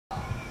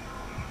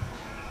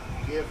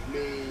give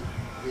me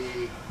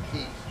the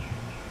keys.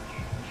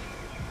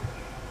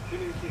 Give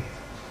me the keys.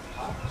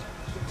 Huh?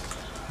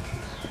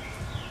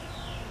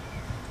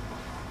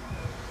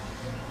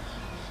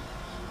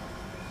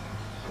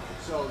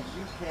 So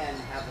you can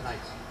have the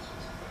knife.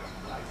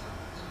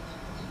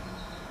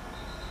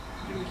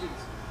 Give me the keys.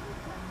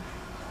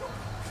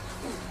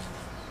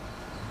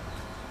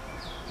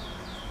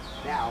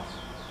 Now,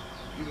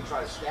 you can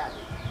try to stab me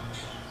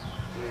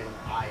when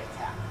I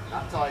attack.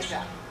 Not until I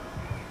attack.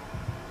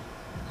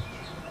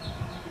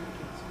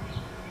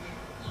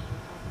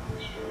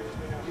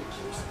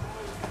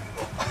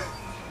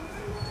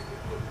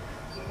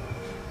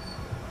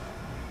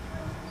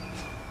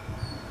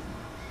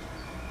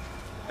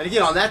 And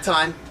again, on that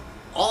time,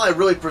 all I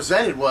really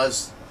presented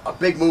was a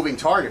big moving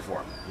target for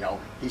him. You know,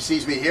 he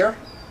sees me here.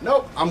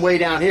 Nope, I'm way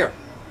down here.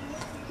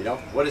 You know,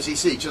 what does he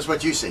see? Just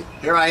what you see.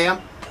 Here I am.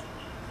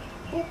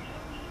 Boop.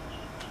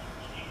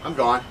 I'm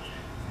gone.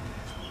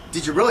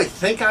 Did you really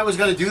think I was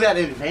going to do that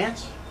in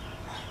advance?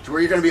 To where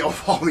you're going to be able to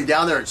follow me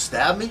down there and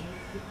stab me?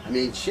 I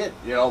mean, shit.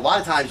 You know, a lot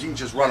of times you can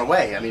just run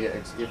away. I mean,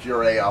 if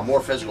you're a more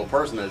physical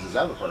person than this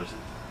other person.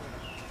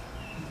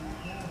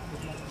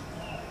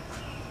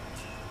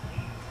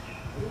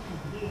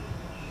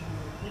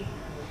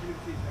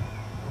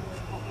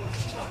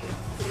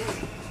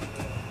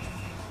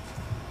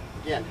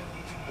 Again,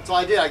 that's all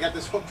I did. I got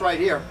this hooked right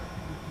here.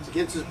 It's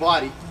against his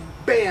body.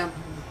 Bam!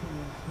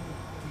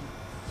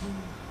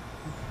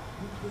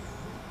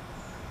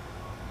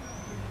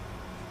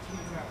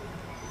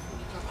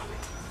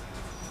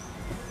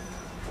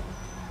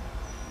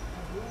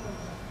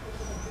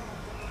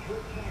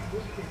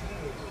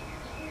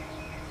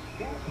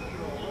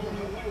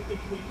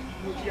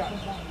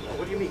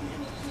 What do you mean?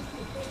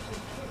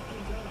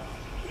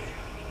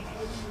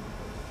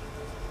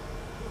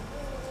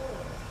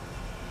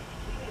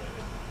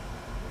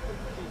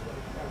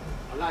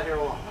 I'm not here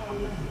alone.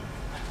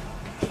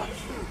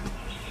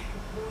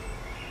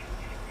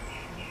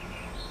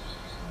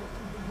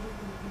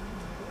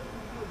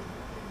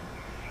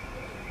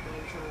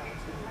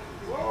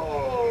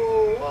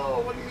 Whoa,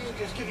 whoa, what do you mean?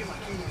 Just give me my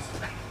keys.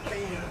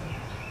 Bam.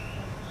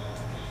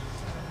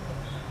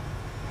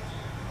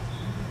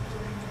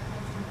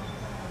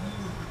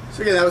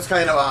 So again, that was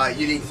kind of a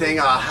unique thing.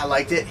 I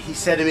liked it. He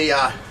said to me,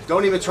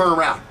 don't even turn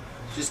around.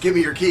 Just give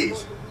me your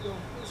keys.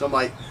 So I'm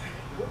like,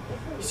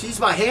 he sees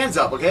my hands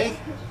up, okay?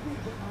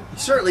 You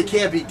certainly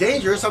can't be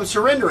dangerous. I'm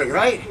surrendering,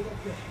 right?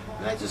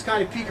 And I just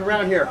kind of peek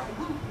around here.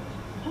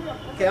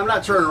 Okay, I'm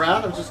not turning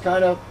around. I'm just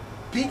kind of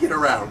peeking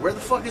around. Where the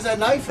fuck is that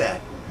knife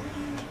at?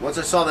 Once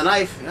I saw the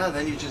knife, yeah,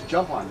 then you just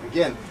jump on it.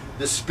 Again,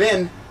 the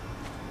spin.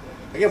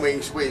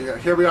 Again,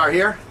 here we are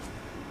here.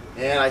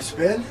 And I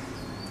spin.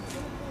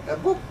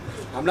 And boop.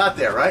 I'm not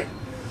there, right?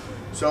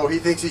 So he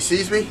thinks he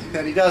sees me,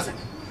 and he doesn't.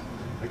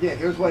 Again,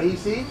 here's what he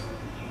sees.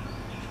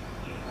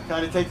 I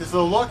kind of take this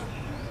little look,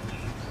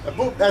 and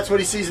boop, that's what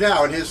he sees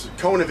now in his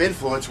cone of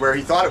influence where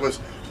he thought it was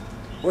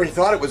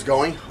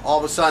going. All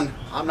of a sudden,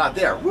 I'm not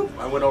there. Whoop,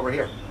 I went over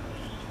here.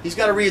 He's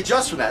got to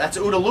readjust from that. That's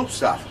OODA loop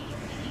stuff.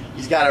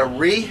 He's got to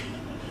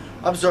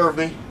re-observe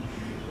me.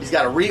 He's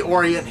got to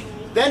reorient.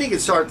 Then he can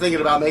start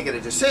thinking about making a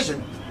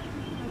decision.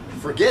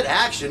 Forget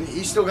action,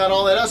 he's still got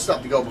all that other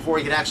stuff to go before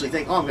he can actually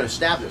think, oh, I'm going to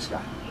stab this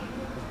guy.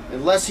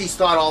 Unless he's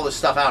thought all this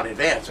stuff out in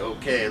advance.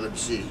 Okay, let me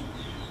see.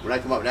 When I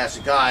come up and ask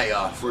the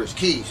guy for his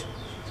keys,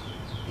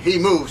 he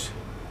moves.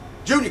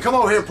 Junior, come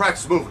over here and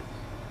practice moving.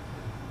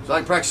 So I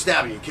can practice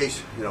stabbing in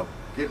case, you know,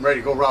 getting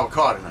ready to go rob a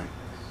car tonight.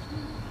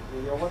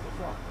 You know what the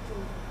fuck?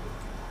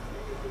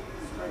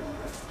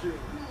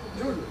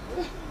 Junior.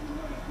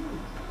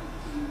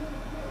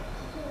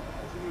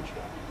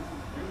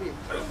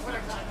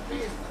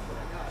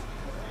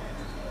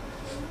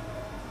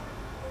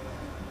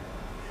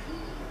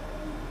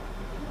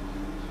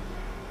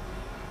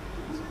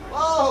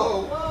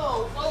 Whoa,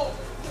 whoa, whoa.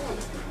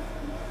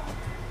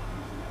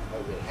 That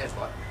was a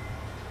headbutt.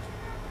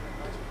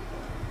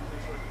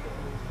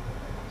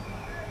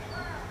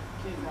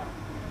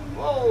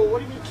 Whoa, what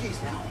do you mean keys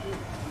now?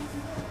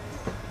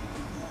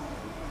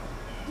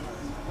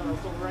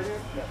 Right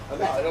here? Yeah.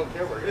 No, I don't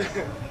care where it is.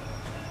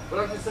 But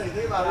I'm just saying,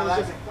 think about how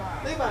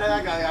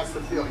that guy has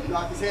to feel. You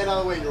knock his hand out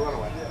of the way and you run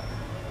away. Yeah.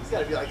 He's got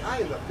to be like, I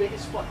am the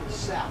biggest fucking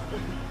sap.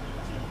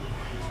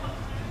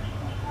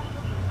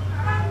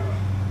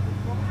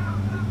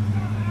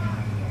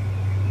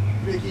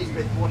 Give me the keys,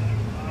 bitch boy.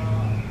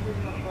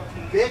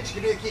 Bitch,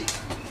 give me the keys.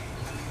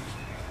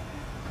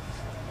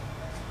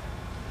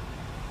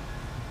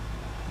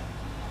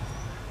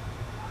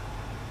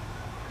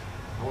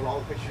 I want all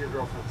the pictures of your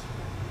girlfriends.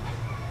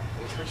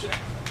 Want a picture?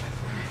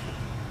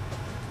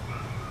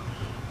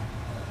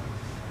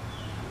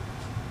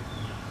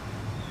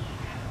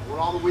 I want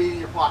all the weed in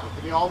your pocket.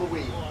 Give me all the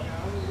weed.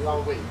 Give me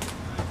all the weed.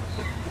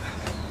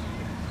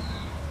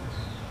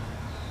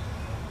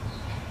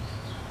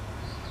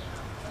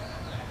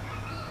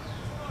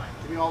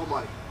 Give me all the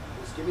money.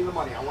 Just give me the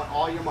money. I want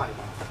all your money.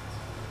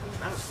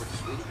 That was pretty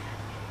sweet.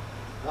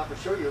 Not for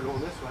sure you were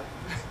going this way.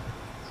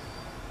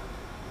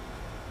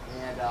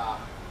 And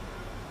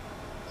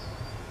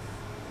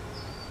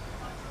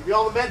me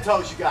all the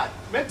Mentos you got.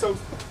 Mentos.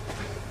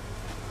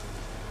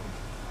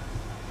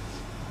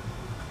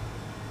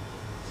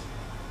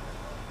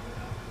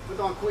 Put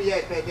on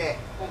Couillet, Pede.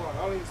 Hold on, I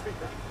don't even speak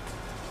that.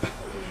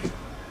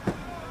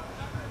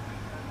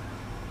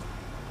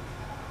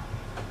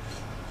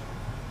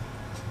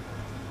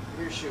 Give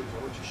me your shoes.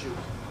 I want your shoes.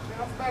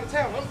 Man, I'm from out of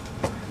town, huh?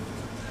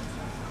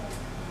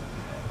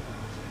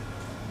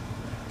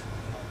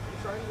 You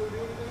trying to go do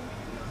anything?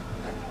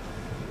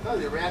 No,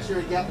 the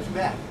reactionary gap is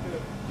bad.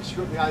 You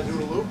screwed me out of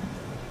doing a loop.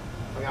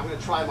 Okay, I'm going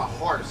to try my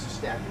hardest to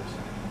stab you.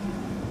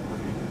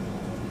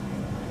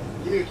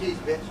 Give me your keys,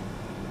 bitch.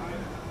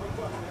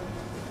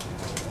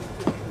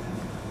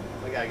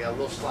 I got a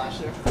little slash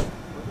there.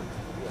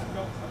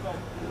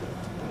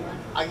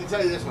 I can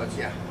tell you this much,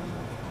 yeah.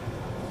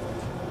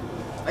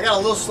 I got a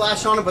little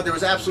slash on it, but there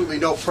was absolutely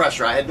no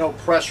pressure. I had no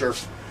pressure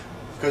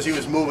because he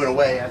was moving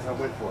away as I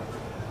went for it.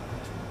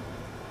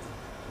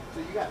 So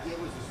you got, it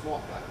was a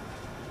small guy.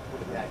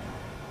 Look at that.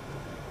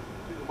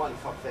 Look at the money,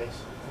 fuck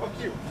face. Fuck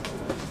you.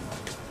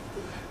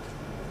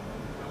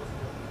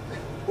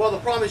 Well, the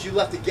problem is you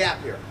left a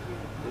gap here.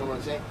 You know what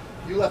I'm saying?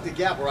 You left a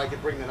gap where I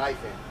could bring the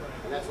knife in.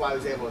 And that's why I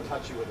was able to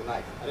touch you with a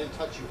knife. I didn't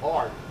touch you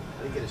hard.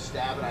 I didn't get a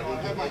stab, and I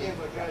didn't get any.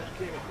 Like guys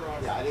you came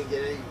across. Yeah, I didn't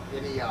get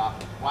any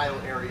vital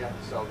area.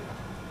 So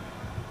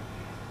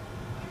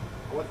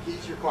I want the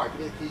keys to your car.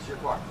 Give me the keys to your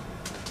car.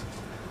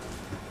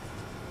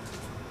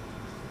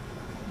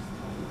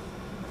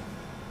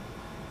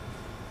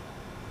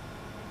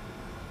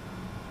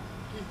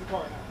 Keep the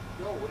car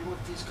now. No, what do you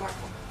want the keys to the car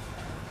for?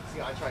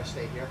 See, I try to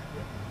stay here.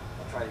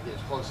 I'll try to get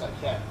as close as I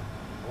can.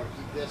 I want to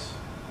keep this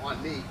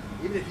on me.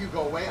 Even if you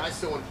go away, I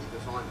still want to keep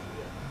this on you.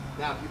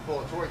 Now, if you pull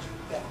it towards you,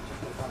 that's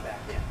just going to come back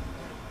in.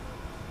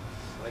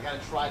 But I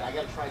got to try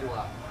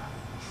to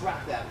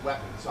trap that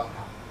weapon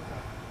somehow.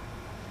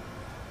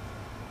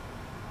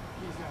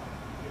 Keys now.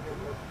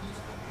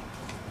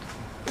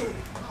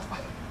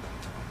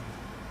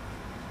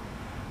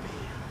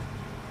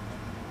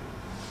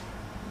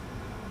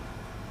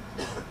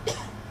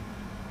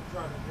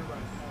 Driving, you're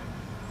right.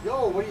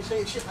 Yo, what are you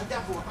saying shit like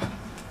that for?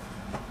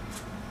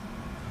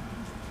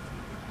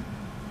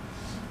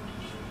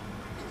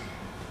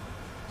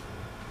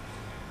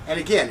 And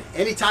again,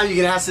 anytime you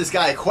can ask this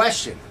guy a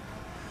question,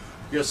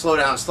 you're going to slow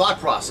down his thought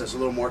process a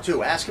little more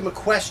too. Ask him a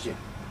question.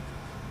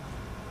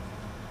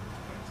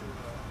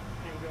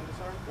 Handgun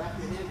disarm. Wrap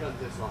the handgun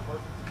disarm.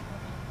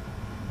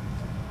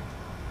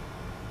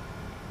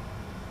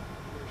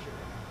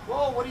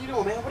 Whoa, what are you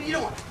doing, man? What are you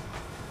doing?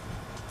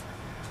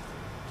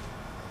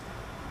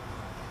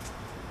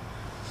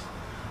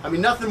 I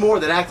mean, nothing more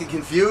than acting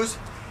confused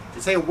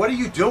and saying, what are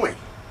you doing?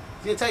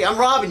 He's going to tell you, I'm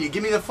robbing you.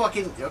 Give me the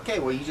fucking... Okay,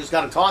 well, you just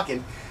got him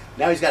talking.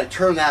 Now he's got to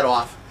turn that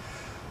off,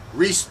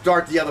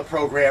 restart the other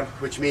program,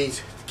 which means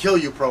the kill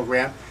you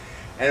program.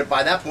 And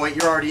by that point,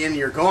 you're already in and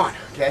you're gone,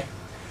 okay?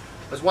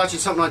 I was watching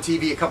something on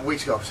TV a couple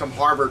weeks ago. Some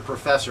Harvard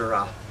professor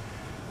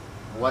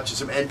watching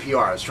some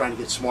NPR. I was trying to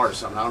get smart or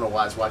something. I don't know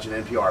why I was watching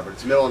NPR, but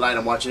it's the middle of the night.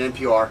 I'm watching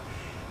NPR.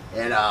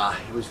 And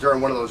it was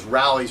during one of those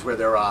rallies where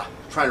they're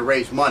trying to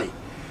raise money.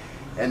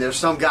 And there's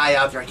some guy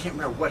out there, I can't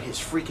remember what his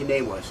freaking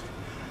name was,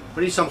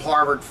 but he's some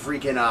Harvard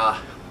freaking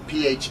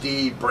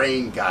PhD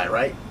brain guy,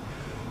 right?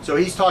 So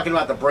he's talking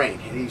about the brain,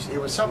 and it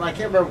was something, I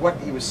can't remember what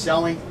he was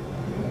selling,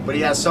 but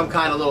he has some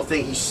kind of little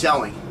thing he's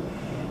selling,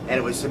 and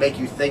it was to make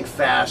you think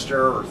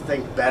faster or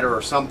think better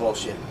or some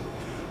bullshit.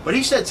 But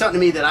he said something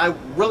to me that I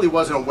really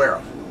wasn't aware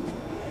of.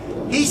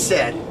 He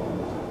said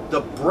the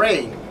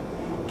brain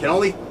can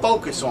only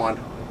focus on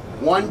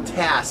one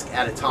task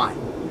at a time.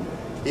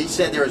 He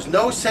said there is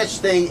no such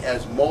thing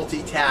as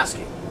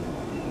multitasking.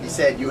 He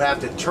said you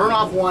have to turn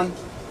off one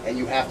and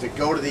you have to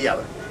go to the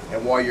other.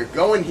 And while you're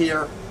going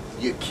here,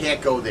 you can't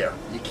go there.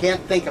 You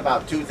can't think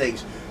about two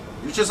things.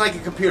 You're just like a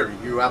computer.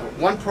 You have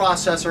one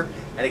processor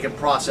and it can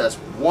process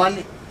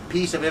one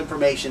piece of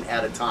information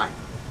at a time.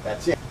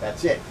 That's it.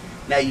 That's it.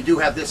 Now you do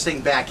have this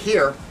thing back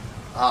here,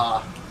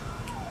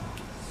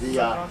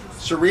 the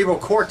cerebral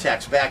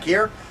cortex back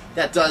here,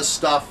 that does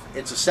stuff.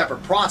 It's a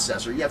separate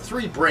processor. You have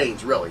three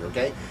brains, really,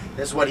 okay?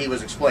 This is what he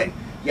was explaining.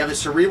 You have the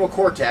cerebral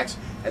cortex,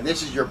 and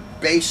this is your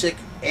basic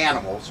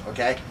animals,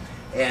 okay?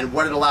 And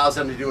what it allows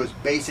them to do is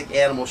basic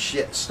animal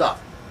shit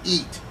stuff.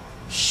 Eat,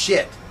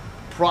 shit,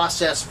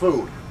 process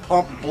food,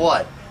 pump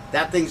blood.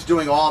 That thing's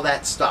doing all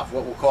that stuff,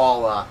 what we'll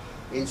call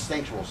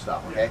instinctual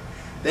stuff, okay?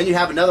 Then you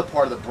have another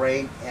part of the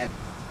brain, and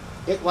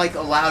it like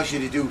allows you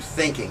to do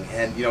thinking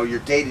and, you know, your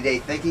day-to-day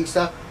thinking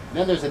stuff. And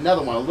then there's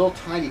another one, a little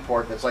tiny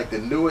part that's like the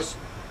newest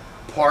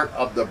part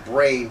of the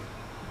brain,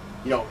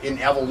 you know, in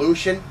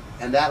evolution,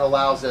 and that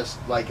allows us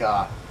like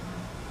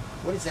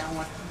what is that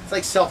one? It's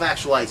like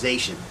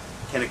self-actualization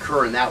can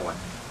occur in that one.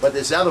 But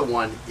this other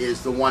one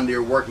is the one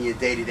you're working in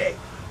day to day.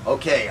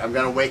 Okay, I'm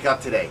going to wake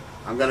up today.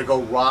 I'm going to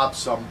go rob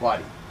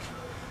somebody.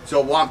 So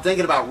while I'm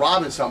thinking about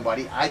robbing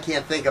somebody, I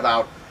can't think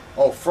about,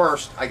 oh,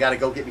 first I got to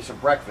go get me some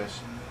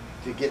breakfast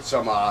to get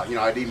some, you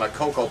know, I need my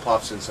Cocoa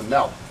Puffs and some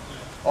milk.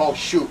 Oh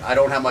shoot, I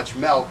don't have much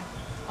milk.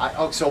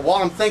 So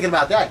while I'm thinking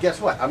about that, guess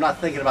what? I'm not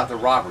thinking about the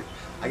robbery.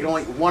 I can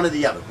only one or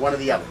the other, one or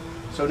the other.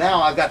 So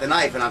now I've got the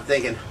knife and I'm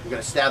thinking, I'm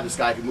going to stab this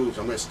guy if he moves.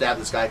 I'm going to stab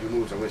this guy if he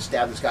moves. I'm going to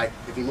stab this guy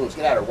if he moves.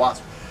 Get out of here,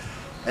 wasp.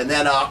 And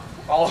then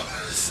all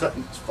of a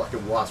sudden, this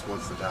fucking wasp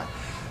wants to die.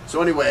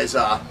 So anyways,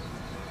 all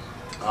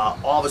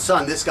of a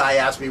sudden, this guy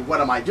asked me,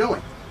 what am I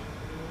doing?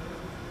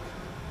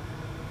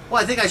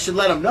 Well, I think I should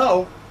let him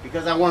know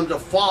because I want him to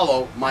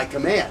follow my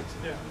commands.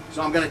 Yeah.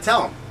 So I'm going to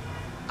tell him,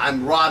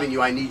 I'm robbing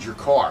you, I need your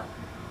car.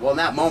 Well, in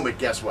that moment,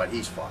 guess what?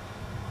 He's fucked.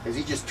 Because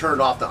he just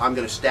turned off the I'm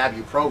going to stab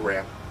you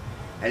program,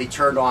 and he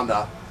turned on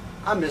the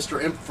I'm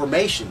Mr.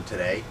 Information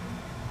today,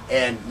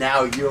 and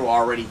now you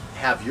already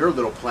have your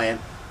little plan,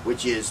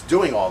 which is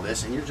doing all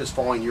this, and you're just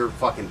following your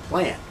fucking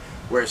plan.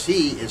 Whereas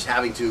he is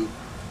having to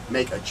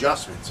make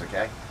adjustments,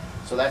 okay?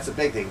 So that's a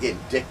big thing. Again,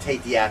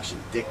 dictate the action.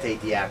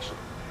 Dictate the action.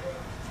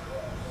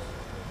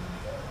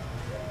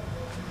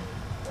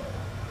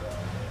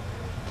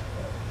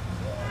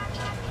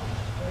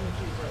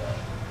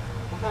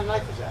 What kind of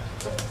knife is that?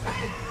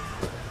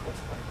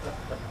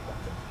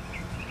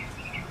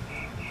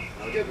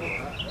 Good one.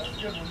 That's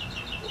a good one.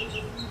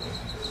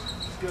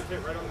 It's good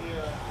hit right on the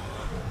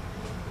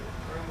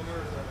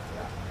nerve there.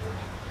 Yeah.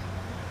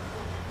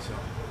 So.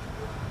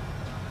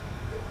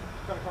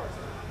 What kind of car is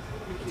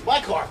that? It's my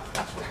car.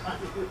 That's what I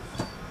do.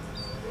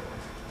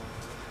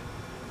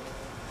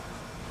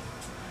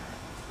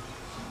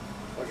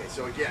 Okay,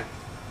 so again.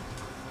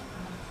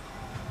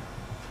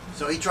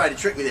 So he tried to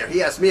trick me there.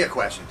 He asked me a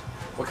question.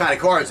 What kind of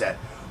car is that?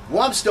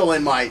 Well, I'm still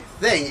in my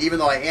thing, even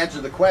though I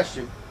answered the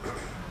question.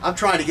 I'm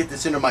trying to get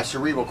this into my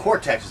cerebral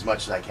cortex as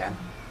much as I can.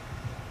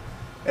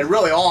 And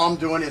really all I'm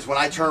doing is when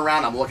I turn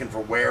around, I'm looking for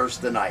where's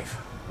the knife?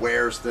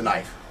 Where's the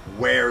knife?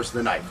 Where's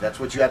the knife? That's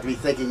what you have to be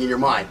thinking in your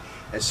mind.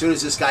 As soon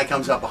as this guy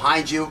comes up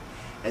behind you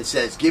and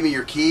says, give me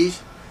your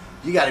keys,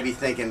 you got to be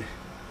thinking,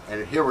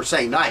 and here we're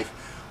saying knife,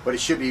 but it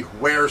should be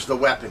where's the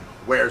weapon?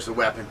 Where's the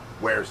weapon?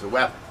 Where's the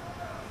weapon?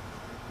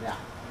 Yeah.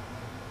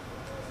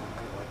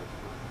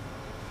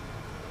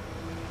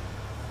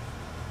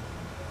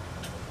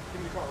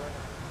 Give me the car right now.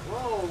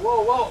 Whoa,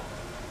 whoa, whoa.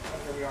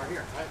 Here we are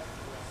here, right?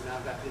 So now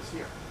I've got this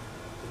here.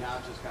 So now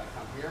I've just got to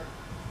come here,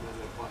 and I'm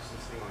going to bust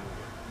this thing on here.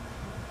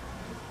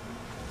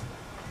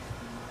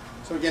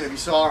 So again, if you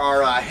saw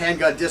our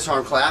handgun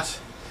disarm class,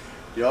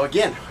 you know,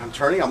 again, I'm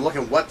turning, I'm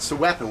looking, what's the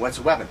weapon? What's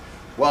the weapon?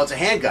 Well, it's a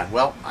handgun.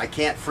 Well, I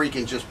can't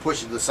freaking just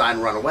push it to the side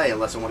and run away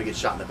unless I want to get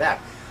shot in the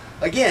back.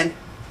 Again,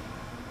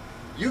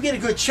 you get a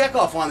good check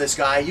off on this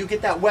guy, you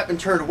get that weapon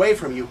turned away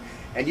from you,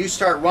 and you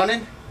start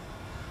running,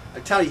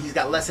 I'm telling you, he's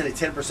got less than a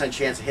 10%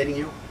 chance of hitting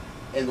you,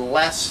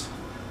 unless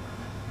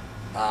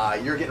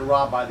you're getting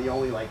robbed by the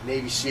only like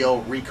Navy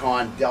SEAL,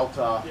 Recon,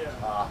 Delta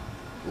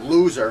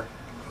loser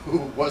who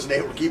wasn't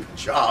able to keep a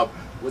job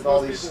with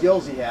all these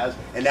skills he has,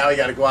 and now he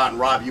got to go out and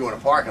rob you in a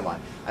parking lot.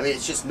 I mean,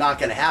 it's just not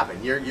going to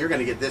happen. You're going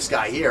to get this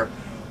guy here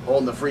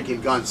holding the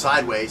freaking gun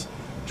sideways,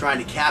 trying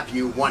to cap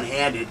you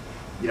one-handed,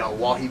 you know,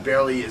 while he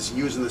barely is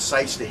using the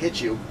sights to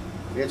hit you.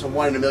 It's a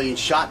 1 in a million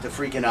shot to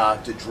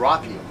freaking to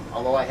drop you.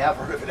 Although I have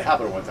heard of it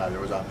happen one time. There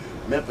was a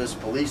Memphis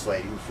police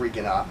lady who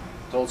freaking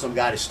told some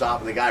guy to stop,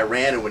 and the guy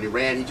ran, and when he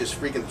ran, he just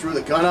freaking threw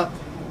the gun up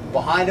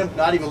behind him,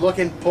 not even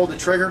looking, pulled the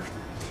trigger.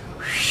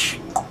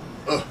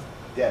 Ugh,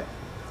 dead.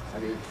 I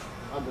mean,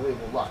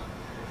 unbelievable luck.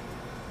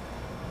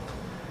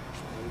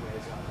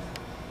 Anyways,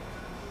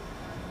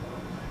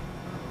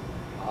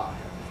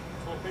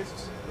 Full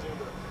faces.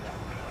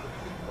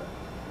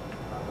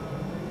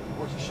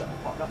 why don't you shut the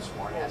fuck up,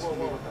 smart ass? Give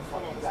me what the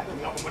fuck you got. Give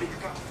me all the money you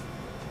got.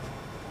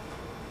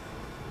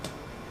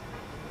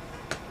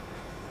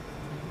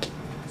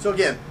 So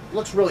again,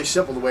 looks really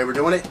simple the way we're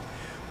doing it,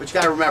 but you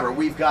got to remember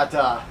we've got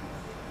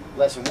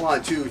lesson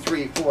 1, 2,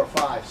 3, 4,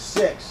 5,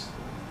 6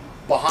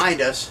 behind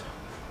us,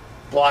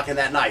 blocking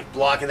that knife,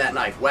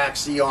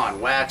 wax C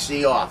on, wax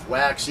C off,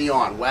 wax C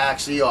on,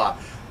 wax C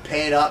off,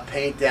 paint up,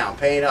 paint down,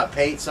 paint up,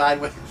 paint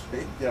sideways.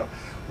 You know,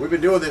 we've been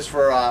doing this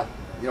for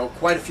you know,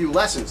 quite a few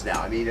lessons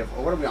now. I mean,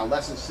 what are we on,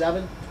 lesson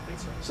 7? I think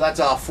so. So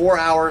that's 4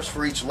 hours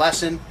for each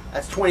lesson.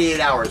 That's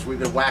 28 hours we've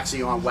been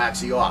waxing on,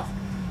 waxing off.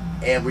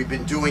 And we've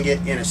been doing it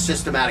in a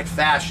systematic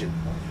fashion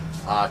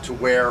to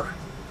where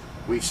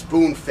we've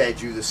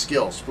spoon-fed you the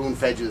skills,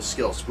 spoon-fed you the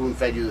skills,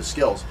 spoon-fed you the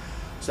skills.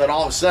 So that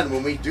all of a sudden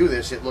when we do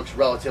this, it looks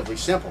relatively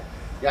simple.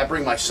 Yeah, I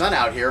bring my son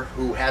out here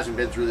who hasn't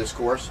been through this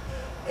course,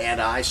 and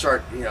I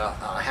start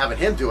having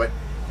him do it,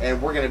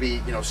 and we're going to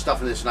be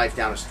stuffing this knife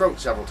down his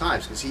throat several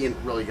times because he ain't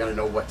really going to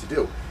know what to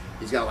do.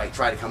 He's going to like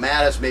try to come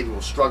at us. Maybe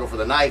we'll struggle for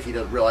the knife. He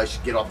doesn't realize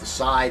you get off the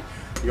side,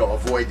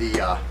 avoid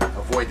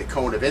the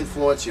cone of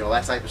influence,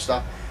 that type of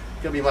stuff.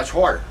 It's going to be much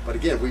harder. But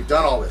again, we've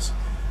done all this.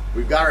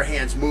 We've got our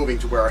hands moving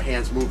to where our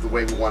hands move the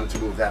way we want it to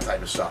move, that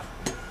type of stuff.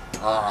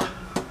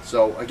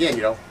 So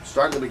again,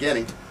 start in the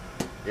beginning.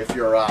 If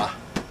you're a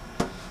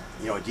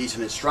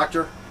decent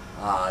instructor,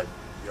 or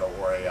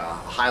a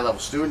high-level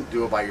student,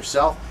 do it by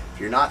yourself. If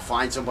you're not,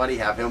 find somebody,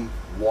 have him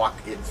walk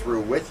it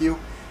through with you,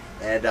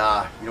 and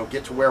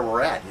get to where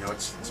we're at.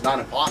 It's not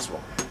impossible.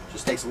 It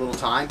just takes a little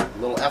time, a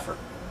little effort.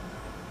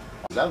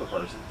 The other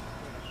person.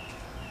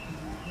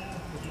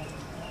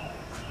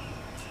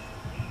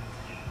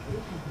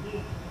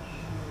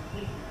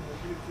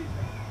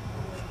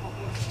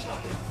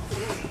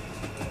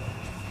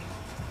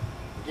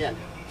 Again,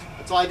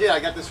 that's all I did. I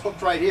got this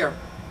hooked right here.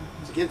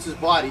 It's against his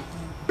body.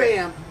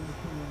 Bam!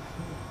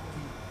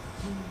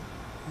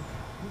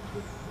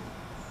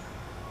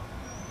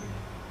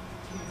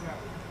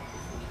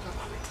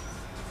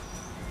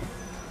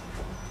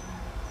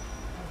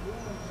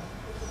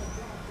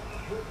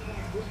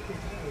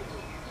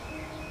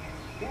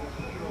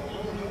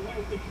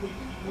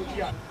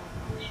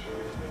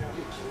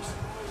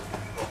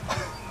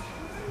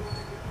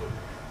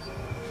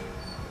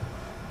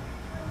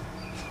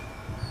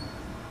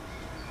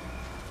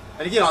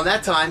 And again, on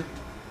that time,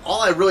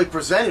 all I really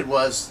presented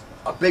was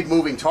a big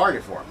moving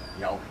target for him.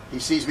 You know, he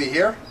sees me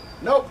here.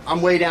 Nope,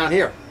 I'm way down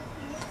here.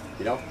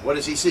 You know, what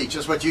does he see?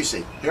 Just what you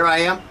see. Here I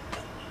am.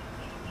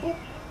 Boop.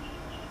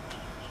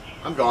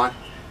 I'm gone.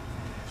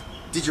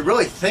 Did you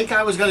really think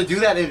I was going to do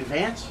that in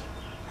advance?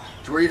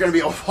 To where you're going to be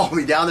able to follow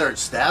me down there and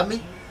stab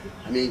me?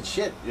 I mean,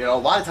 shit, you know, a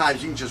lot of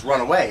times you can just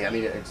run away. I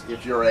mean,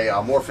 if you're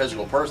a more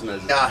physical person.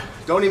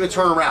 Don't even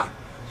turn around.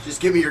 Just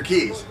give me your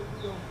keys.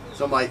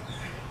 So I'm like,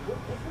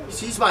 he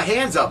sees my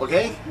hands up,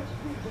 okay?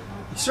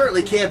 He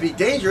certainly can't be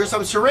dangerous.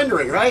 I'm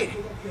surrendering, right?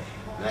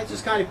 And I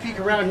just kind of peek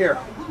around here.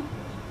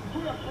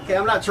 Okay,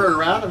 I'm not turning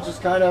around. I'm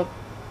just kind of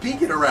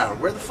peeking around.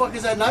 Where the fuck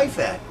is that knife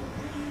at?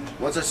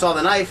 Once I saw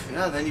the knife,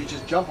 yeah, then you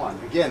just jump on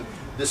it. Again,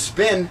 the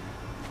spin.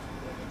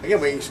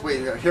 Again,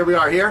 here we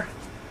are here.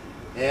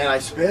 And I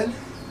spin.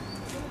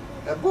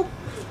 And boop.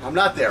 I'm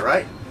not there,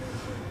 right?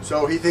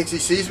 So he thinks he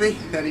sees me,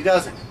 and he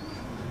doesn't.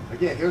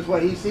 Again, here's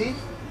what he sees.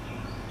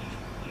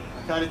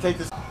 I kind of take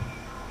this.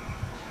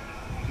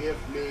 Give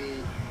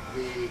me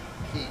the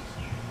keys.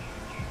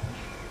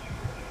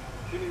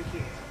 Give me the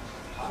keys.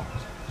 Huh?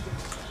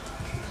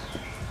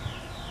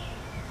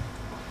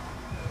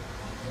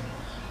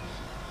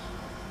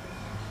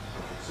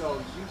 So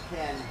you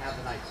can have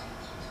the knife.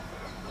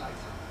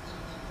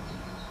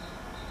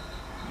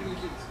 Give me the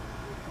keys.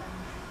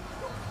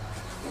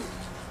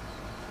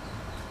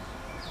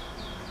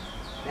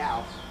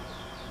 Now,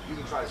 you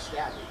can try to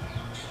stab me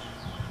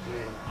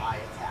when I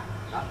attack.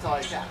 Not until I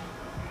attack.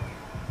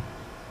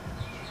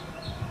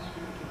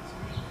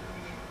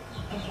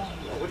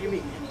 What do you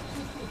mean?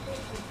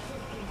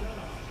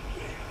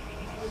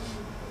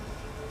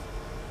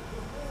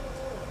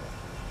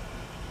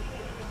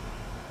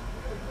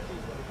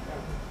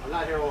 I'm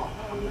not here alone.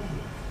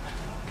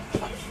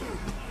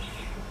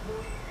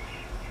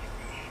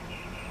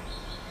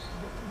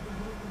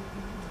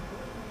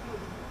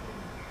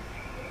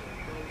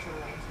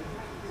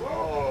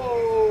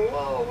 Whoa,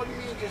 whoa, what do you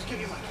mean? Just give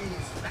me my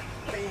keys.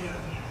 Bam.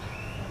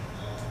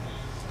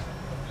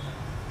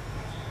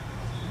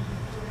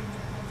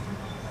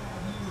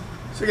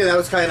 So again, that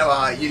was kind of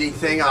a unique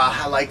thing.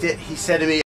 I liked it. He said to me,